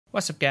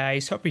What's up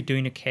guys, hope you're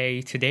doing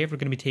okay. Today we're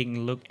going to be taking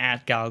a look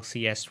at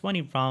Galaxy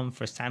S20 Rom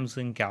for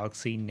Samsung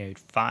Galaxy Note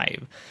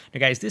 5. Now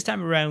guys, this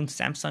time around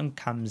Samsung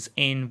comes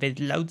in with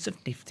loads of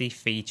nifty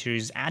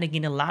features, adding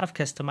in a lot of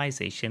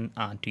customization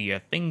onto your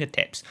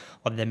fingertips.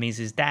 What that means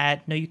is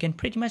that now you can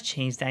pretty much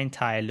change the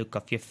entire look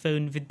of your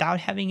phone without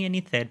having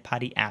any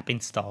third-party app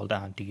installed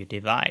onto your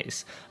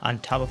device. On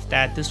top of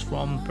that, this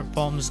ROM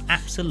performs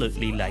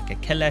absolutely like a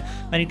killer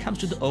when it comes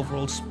to the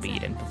overall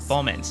speed and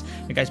performance.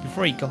 Now guys,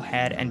 before you go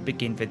ahead and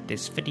begin with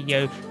this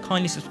video,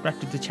 kindly subscribe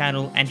to the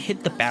channel and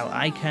hit the bell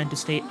icon to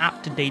stay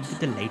up to date with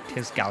the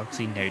latest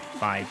Galaxy Note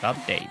 5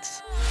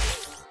 updates.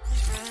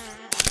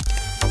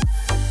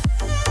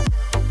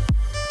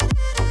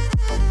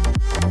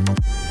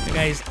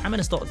 Guys, I'm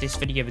gonna start this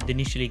video with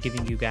initially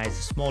giving you guys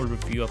a small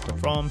review of the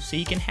ROM so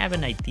you can have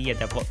an idea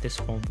of what this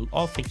ROM will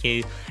offer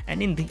you,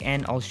 and in the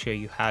end I'll show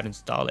you how to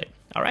install it.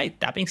 Alright,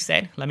 that being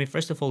said, let me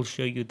first of all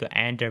show you the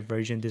Android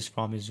version this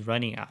ROM is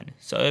running on.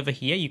 So over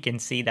here you can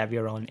see that we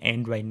are on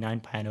Android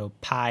 9.0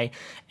 Pie,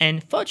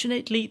 and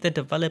fortunately the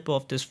developer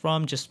of this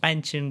ROM just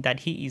mentioned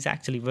that he is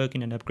actually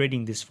working on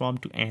upgrading this ROM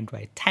to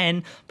Android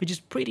 10, which is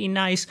pretty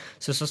nice.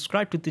 So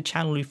subscribe to the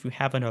channel if you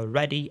haven't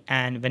already,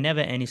 and whenever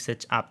any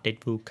such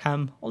update will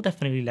come, I'll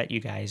definitely let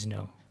you guys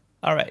know.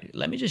 Alright,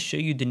 let me just show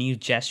you the new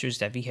gestures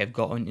that we have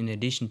gotten in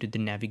addition to the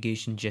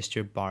navigation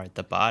gesture bar at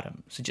the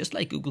bottom. So just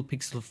like Google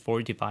Pixel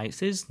 4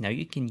 devices, now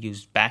you can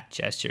use back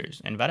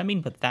gestures. And what I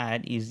mean by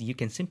that is you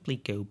can simply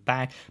go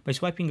back by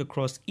swiping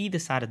across either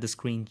side of the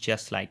screen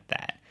just like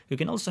that. You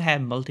can also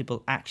have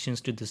multiple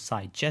actions to the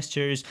side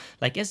gestures,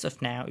 like as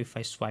of now, if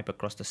I swipe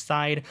across the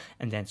side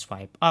and then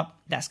swipe up,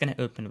 that's going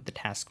to open up the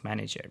task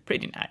manager.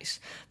 Pretty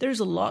nice. There's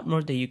a lot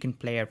more that you can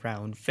play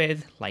around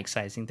with, like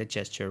sizing the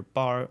gesture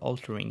bar,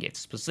 altering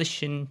its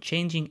position,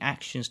 changing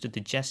actions to the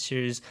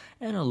gestures,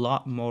 and a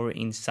lot more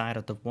inside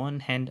of the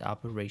One Hand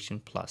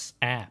Operation Plus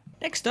app.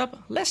 Next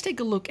up, let's take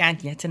a look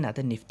at yet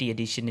another nifty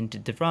addition into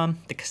the ROM,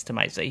 the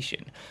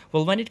customization.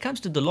 Well, when it comes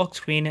to the lock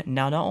screen,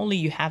 now not only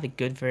you have a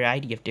good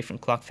variety of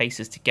different clock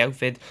faces to go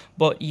with,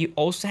 but you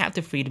also have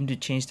the freedom to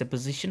change the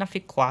position of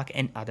your clock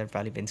and other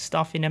relevant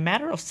stuff in a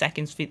matter of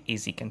seconds with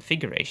easy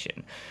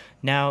configuration.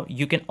 Now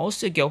you can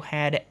also go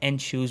ahead and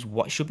choose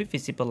what should be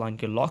visible on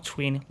your lock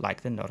screen,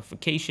 like the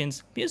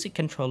notifications, music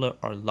controller,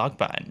 or lock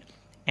button.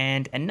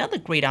 And another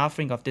great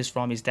offering of this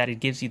ROM is that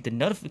it gives you the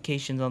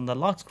notifications on the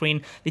lock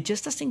screen with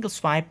just a single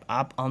swipe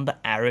up on the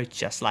arrow,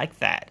 just like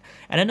that.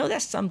 And I know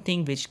that's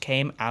something which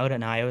came out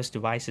on iOS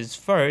devices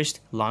first,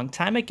 long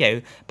time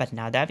ago, but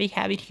now that we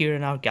have it here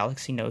on our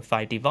Galaxy Note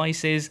 5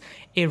 devices,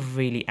 it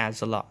really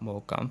adds a lot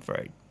more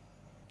comfort.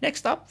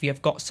 Next up, we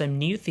have got some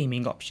new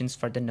theming options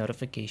for the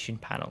notification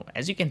panel.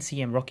 As you can see,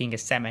 I'm rocking a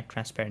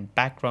semi-transparent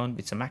background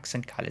with some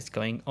accent colors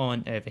going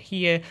on over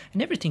here,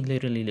 and everything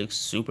literally looks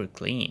super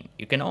clean.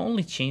 You can not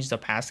only change the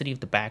opacity of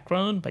the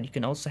background, but you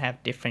can also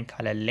have different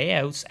color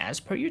layouts as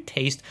per your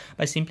taste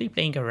by simply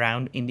playing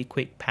around in the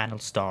Quick Panel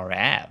Star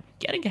app.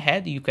 Getting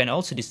ahead, you can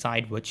also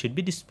decide what should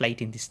be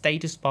displayed in the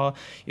status bar.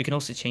 You can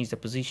also change the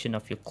position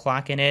of your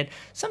clock in it,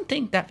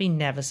 something that we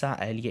never saw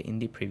earlier in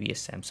the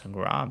previous Samsung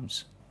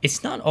ROMs.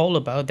 It's not all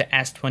about the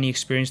S20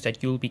 experience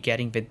that you'll be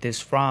getting with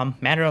this ROM.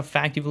 Matter of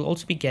fact, you will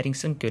also be getting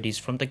some goodies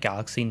from the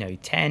Galaxy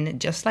Note 10,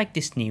 just like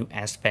this new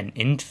S Pen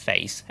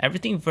interface.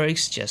 Everything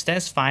works just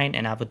as fine,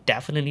 and I would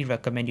definitely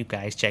recommend you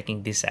guys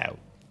checking this out.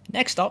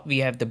 Next up, we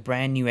have the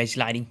brand new Edge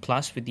Lighting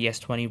Plus with the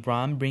S20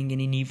 ROM, bringing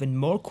in even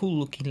more cool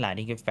looking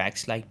lighting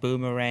effects like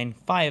Boomerang,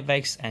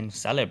 Fireworks, and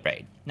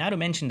Celebrate. Now to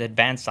mention the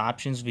advanced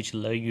options which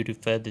allow you to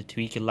further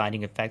tweak your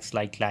lighting effects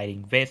like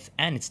lighting width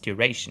and its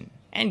duration.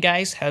 And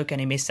guys, how can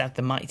I miss out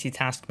the mighty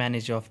task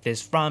manager of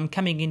this ROM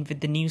coming in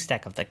with the new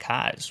stack of the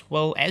cards?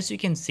 Well, as you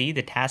can see,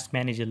 the task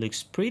manager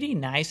looks pretty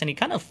nice, and it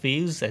kind of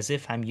feels as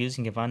if I'm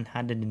using a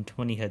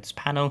 120Hz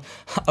panel,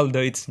 although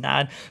it's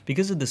not,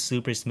 because of the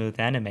super smooth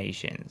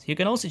animations. You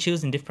can also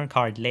choose in different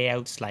card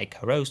layouts like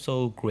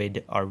carousel,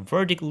 grid, or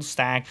vertical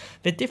stack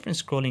with different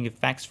scrolling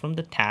effects from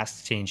the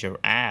Task Changer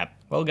app.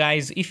 Well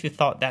guys, if you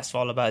thought that's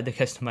all about the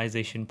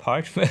customization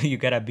part, well, you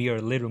gotta be a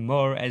little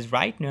more, as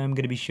right now I'm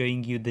gonna be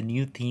showing you the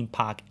new theme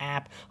park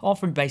app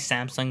offered by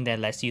Samsung that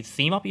lets you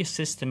theme up your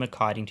system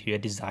according to your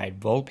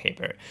desired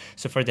wallpaper.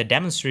 So for the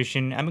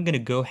demonstration, I'm gonna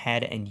go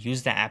ahead and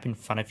use the app in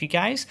front of you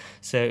guys.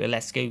 So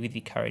let's go with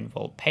the current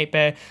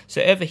wallpaper.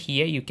 So over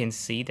here you can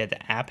see that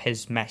the app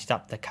has matched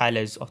up the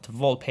colors of the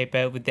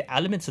wallpaper with the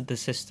elements of the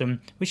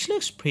system, which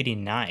looks pretty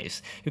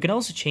nice. You can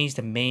also change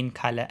the main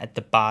color at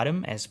the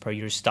bottom as per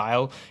your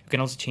style. You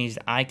can also change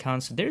the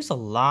icons. So there's a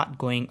lot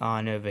going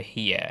on over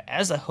here.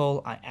 As a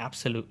whole, I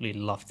absolutely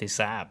love this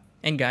app.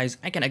 And guys,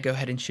 I cannot go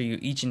ahead and show you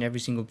each and every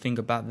single thing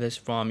about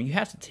this ROM. You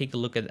have to take a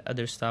look at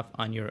other stuff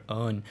on your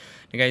own.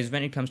 Now guys,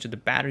 when it comes to the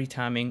battery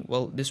timing,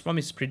 well, this ROM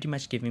is pretty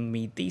much giving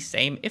me the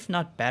same, if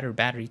not better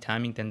battery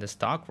timing than the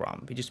stock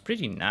ROM, which is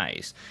pretty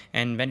nice.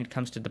 And when it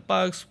comes to the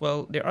bugs,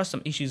 well, there are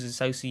some issues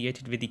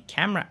associated with the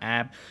camera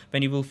app.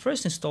 When you will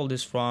first install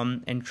this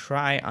ROM and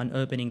try on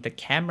opening the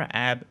camera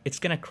app, it's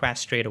gonna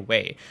crash straight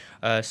away.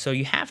 So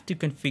you have to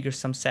configure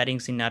some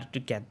settings in order to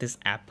get this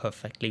app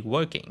perfectly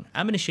working.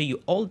 I'm gonna show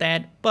you all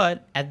that, but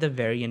at the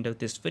very end of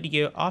this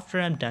video, after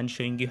I'm done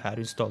showing you how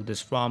to install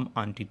this ROM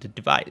onto the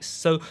device.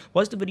 So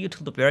watch the video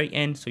till the very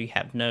end so you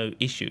have no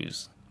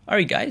issues.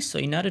 Alright guys, so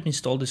in order to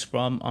install this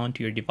ROM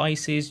onto your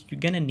devices, you're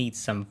gonna need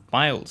some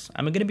files.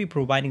 I'm gonna be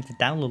providing the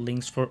download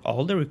links for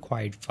all the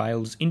required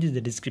files into the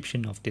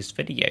description of this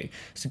video.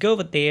 So go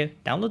over there,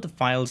 download the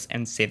files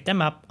and save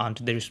them up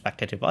onto the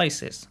respective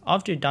devices.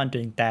 After you're done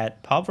doing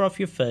that, power off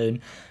your phone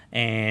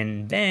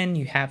and then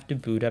you have to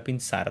boot up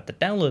inside of the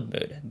download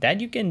mode. That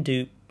you can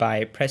do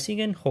by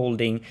pressing and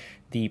holding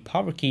the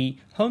power key,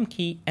 home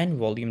key and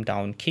volume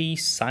down key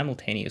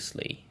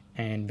simultaneously.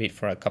 And wait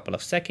for a couple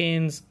of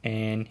seconds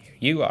and here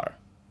you are.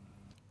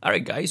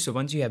 Alright guys, so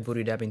once you have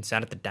booted up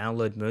inside of the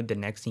download mode, the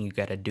next thing you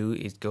gotta do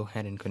is go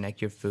ahead and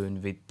connect your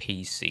phone with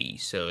PC.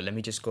 So let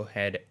me just go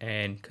ahead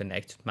and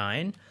connect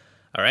mine.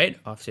 Alright,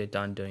 after you're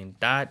done doing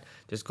that,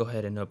 just go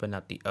ahead and open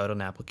up the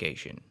Odin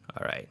application.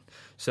 Alright,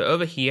 so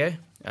over here,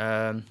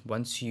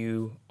 once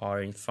you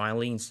are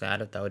finally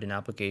inside of the Odin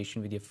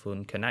application with your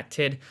phone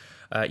connected,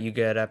 you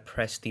gotta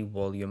press the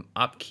volume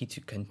up key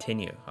to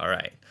continue.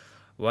 Alright,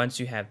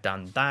 once you have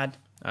done that,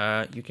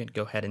 you can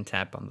go ahead and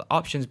tap on the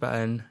options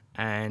button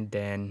and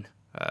then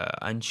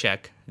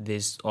uncheck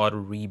this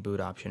auto reboot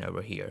option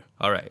over here.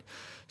 Alright,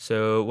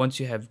 so once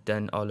you have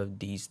done all of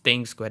these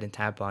things, go ahead and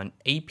tap on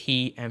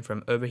AP, and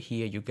from over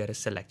here you gotta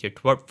select your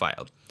twerp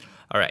file.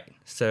 Alright,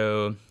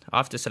 so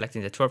after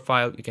selecting the twerp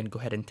file, you can go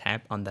ahead and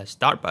tap on the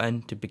start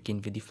button to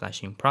begin with the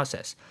flashing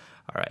process.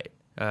 Alright,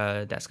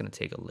 that's gonna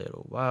take a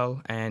little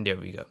while, and there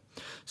we go.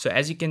 So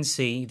as you can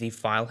see, the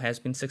file has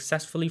been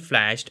successfully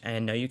flashed,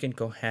 and now you can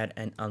go ahead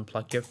and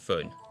unplug your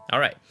phone.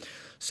 Alright,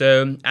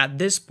 so at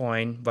this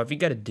point, what we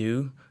gotta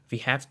do, we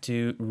have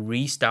to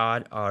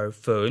restart our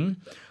phone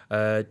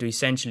to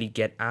essentially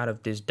get out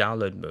of this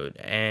download mode.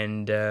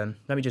 And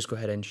let me just go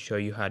ahead and show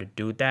you how to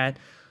do that.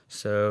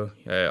 So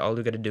all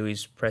you gotta do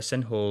is press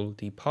and hold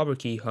the power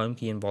key, home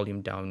key and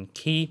volume down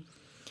key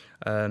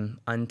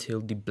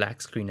until the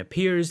black screen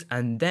appears,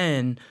 and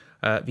then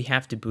we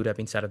have to boot up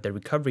inside of the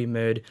recovery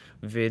mode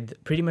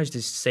with pretty much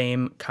the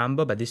same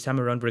combo, but this time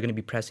around we're going to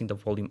be pressing the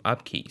volume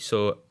up key.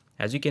 So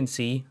as you can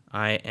see,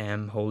 I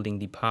am holding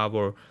the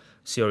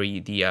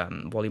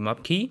volume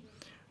up key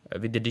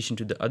with addition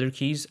to the other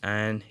keys,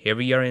 and here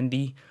we are in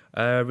the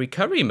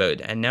recovery mode,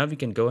 and now we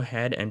can go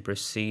ahead and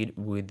proceed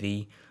with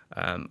the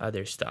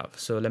other stuff.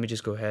 So let me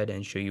just go ahead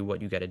and show you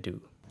what you got to do.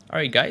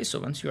 Alright guys, so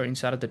once you are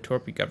inside of the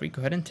twerp recovery, go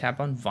ahead and tap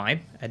on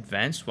wipe,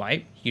 advanced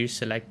wipe. Here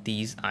select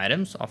these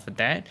items. Off of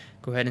that,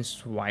 go ahead and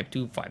swipe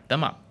to wipe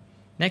them up.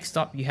 Next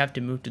up, you have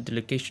to move to the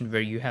location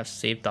where you have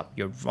saved up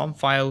your ROM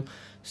file.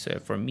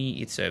 So for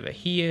me, it's over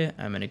here.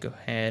 I'm going to go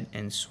ahead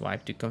and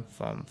swipe to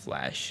confirm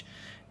flash.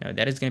 Now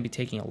that is going to be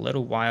taking a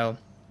little while,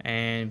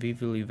 and we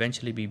will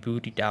eventually be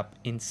booted up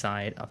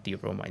inside of the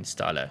ROM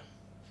installer.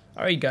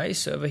 Alright guys,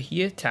 so over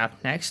here,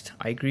 tap next.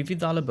 I agree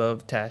with all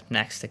above, tap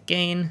next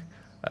again.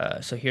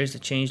 So here's the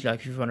change log.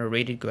 If you want to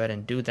rate it, go ahead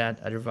and do that.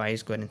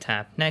 Otherwise, go ahead and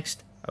tap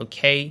next.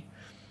 Okay.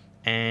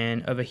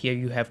 And over here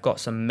you have got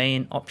some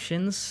main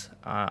options.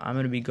 I'm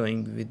going to be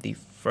going with the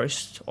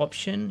first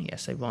option.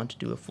 Yes, I want to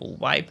do a full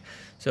wipe.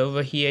 So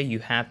over here you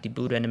have the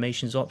boot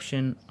animations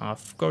option.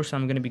 Of course,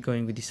 I'm going to be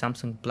going with the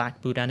Samsung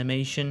Black boot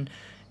animation.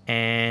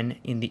 And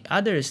in the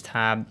others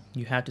tab,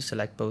 you have to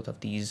select both of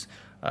these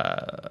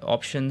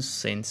options,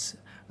 since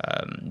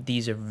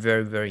these are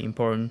very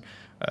important.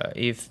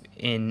 If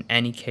in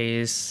any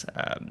case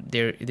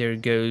there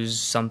goes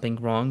something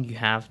wrong, you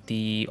have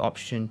the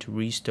option to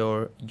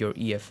restore your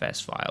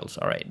EFS files.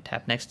 Alright,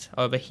 tap next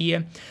over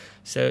here.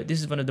 So this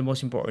is one of the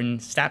most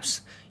important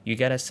steps. You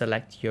gotta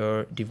select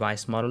your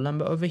device model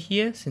number over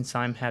here. Since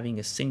I'm having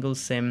a single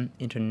SIM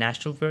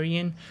international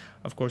variant,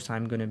 of course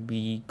I'm gonna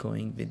be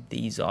going with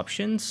these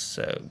options.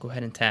 So go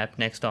ahead and tap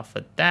next off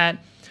of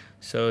that.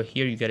 So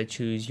here you gotta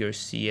choose your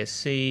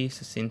CSC.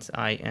 So since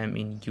I am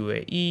in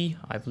UAE,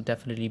 I will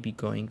definitely be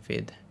going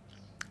with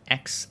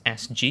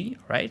XSG,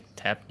 right?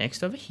 Tap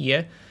next over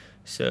here.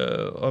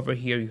 So over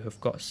here you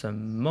have got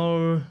some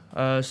more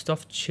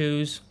stuff to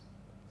choose.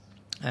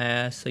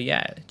 So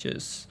yeah,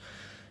 just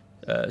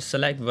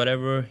select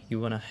whatever you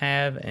wanna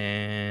have,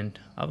 and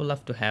I would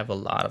love to have a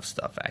lot of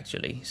stuff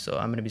actually. So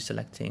I'm gonna be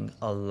selecting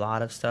a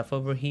lot of stuff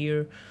over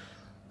here.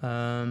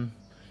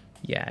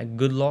 Yeah,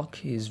 good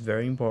luck is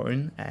very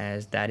important,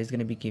 as that is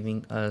going to be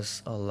giving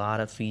us a lot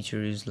of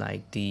features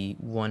like the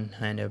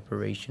one-hand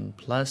operation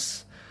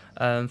plus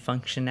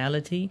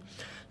functionality.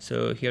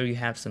 So here you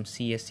have some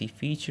CSC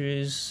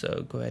features,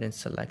 so go ahead and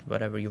select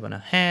whatever you want to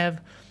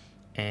have.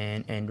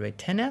 And Android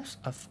 10 apps,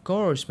 of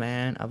course,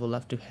 man. I would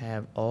love to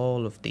have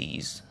all of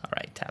these. All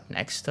right, tap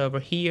next over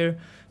here.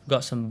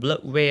 Got some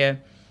bloatware.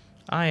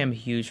 I am a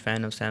huge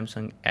fan of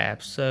Samsung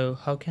apps, so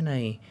how can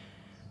I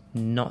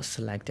not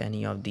select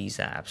any of these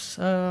apps?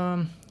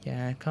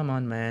 Yeah, come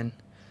on, man.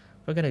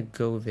 We're gonna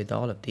go with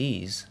all of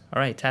these.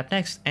 All right, tap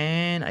next,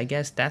 and I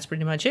guess that's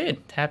pretty much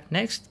it. Tap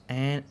next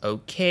and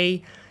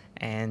okay,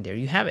 and there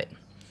you have it.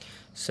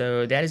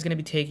 So that is going to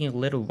be taking a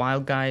little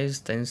while,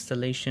 guys. The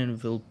installation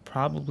will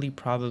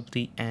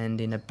probably end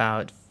in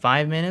about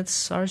 5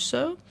 minutes or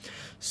so.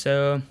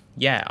 So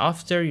yeah,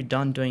 after you're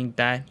done doing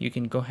that, you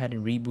can go ahead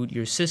and reboot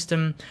your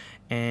system.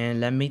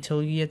 And let me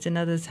tell you yet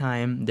another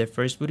time, the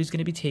first boot is going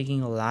to be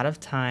taking a lot of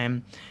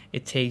time.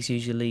 It takes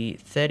usually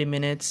 30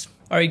 minutes.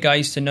 Alright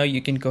guys, so now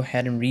you can go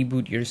ahead and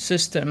reboot your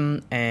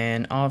system,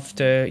 and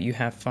after you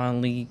have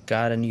finally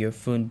gotten your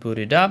phone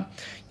booted up,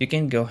 you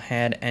can go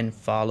ahead and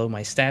follow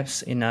my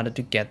steps in order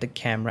to get the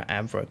camera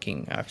app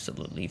working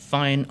absolutely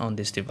fine on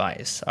this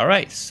device.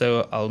 Alright,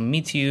 so I'll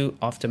meet you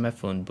after my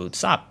phone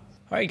boots up.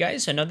 Alright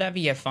guys, so now that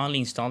we have finally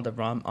installed the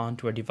ROM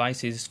onto our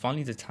devices, it's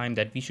finally the time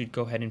that we should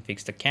go ahead and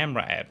fix the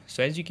camera app.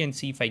 So as you can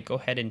see, if I go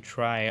ahead and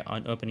try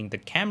on opening the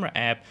camera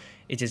app,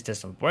 it just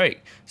doesn't work.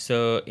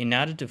 So in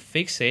order to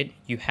fix it,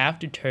 you have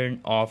to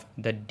turn off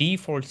the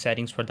default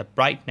settings for the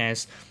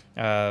brightness,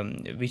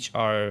 which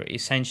are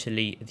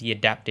essentially the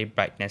adaptive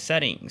brightness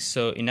settings.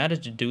 So in order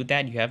to do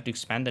that, you have to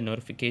expand the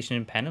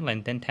notification panel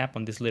and then tap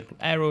on this little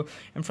arrow,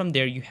 and from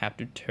there you have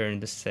to turn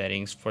the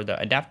settings for the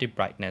adaptive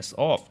brightness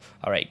off.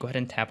 Alright, go ahead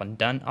and tap on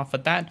done off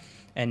of that,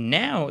 and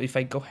now if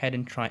I go ahead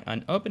and try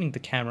on opening the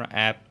camera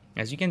app,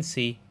 as you can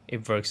see,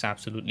 it works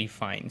absolutely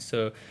fine.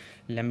 So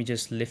let me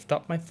just lift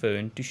up my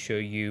phone to show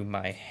you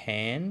my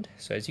hand.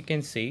 So as you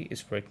can see,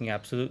 it's working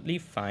absolutely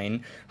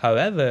fine.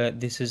 However,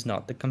 this is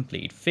not the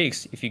complete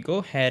fix. If you go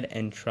ahead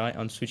and try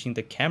on switching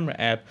the camera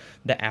app,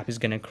 the app is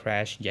gonna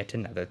crash yet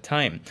another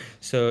time.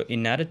 So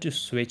in order to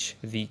switch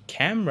the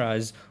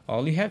cameras,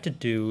 all you have to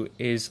do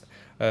is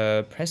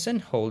press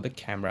and hold the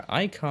camera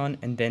icon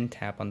and then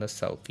tap on the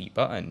selfie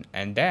button,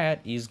 and that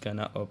is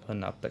gonna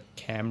open up the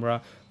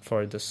camera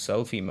for the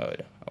selfie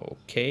mode.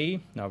 Okay,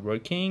 now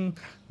working.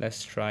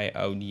 Let's try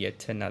out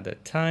yet another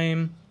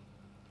time.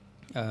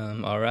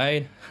 All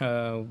right.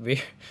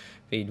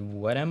 Wait,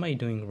 what am I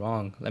doing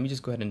wrong? Let me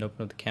just go ahead and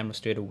open up the camera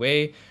straight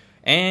away.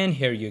 And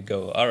here you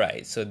go. All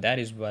right, so that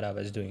is what I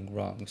was doing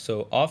wrong.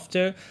 So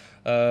after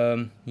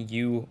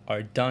you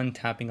are done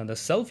tapping on the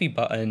selfie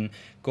button,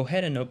 go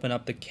ahead and open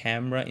up the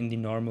camera in the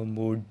normal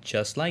mode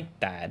just like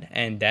that,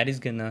 and that is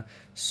gonna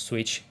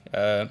switch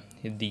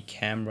the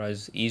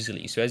cameras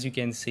easily. So as you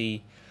can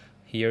see,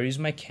 here is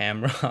my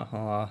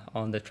camera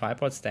on the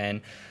tripod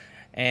stand,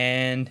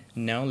 and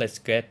now let's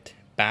get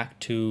back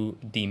to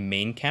the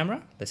main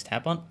camera. Let's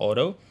tap on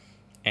auto,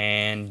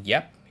 and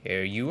yep,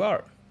 here you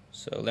are.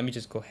 So let me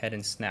just go ahead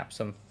and snap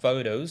some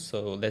photos.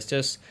 So let's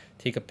just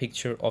take a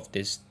picture of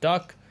this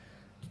duck.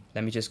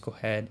 Let me just go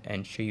ahead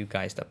and show you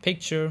guys the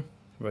picture.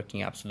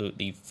 Working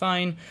absolutely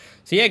fine.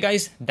 So yeah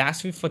guys,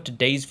 that's it for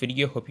today's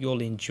video. Hope you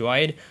all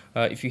enjoyed.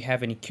 If you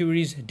have any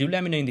queries, do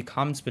let me know in the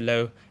comments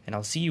below, and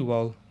I'll see you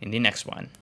all in the next one.